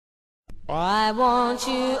I want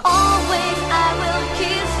you always, I will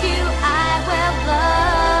kiss you, I will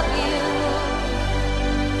love you.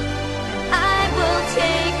 I will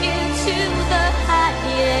take you to the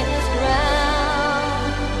highest ground.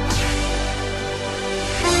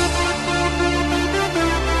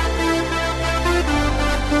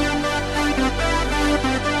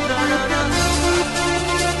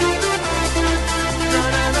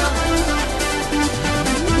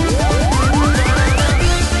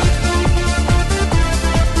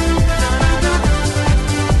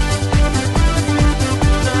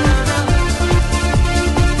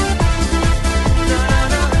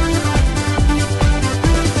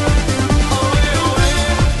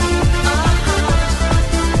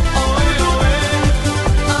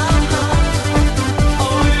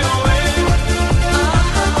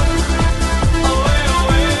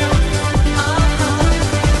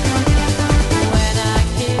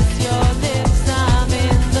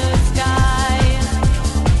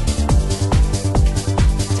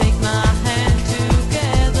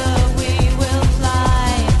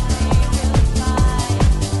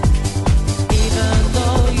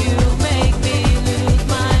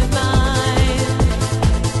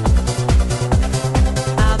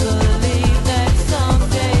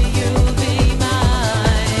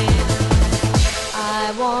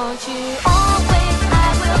 I want you always, I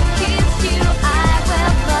will kiss you, I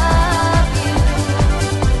will love you.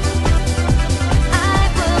 I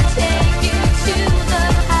will take you to the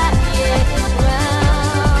highest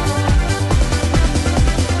ground.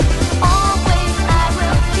 Always I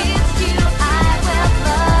will kiss you, I will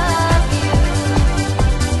love you.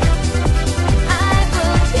 I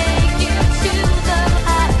will take you to the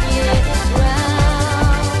highest ground.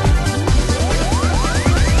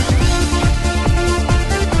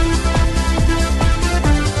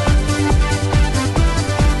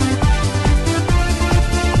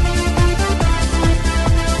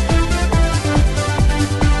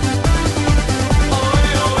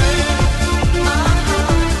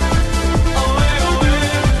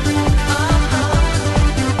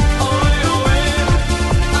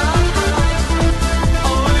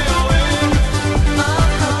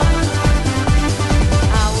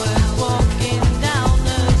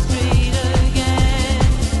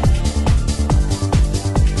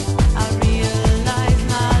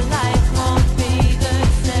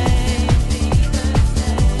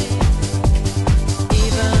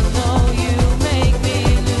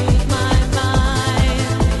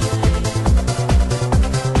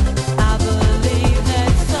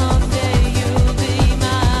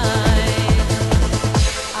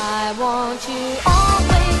 I want you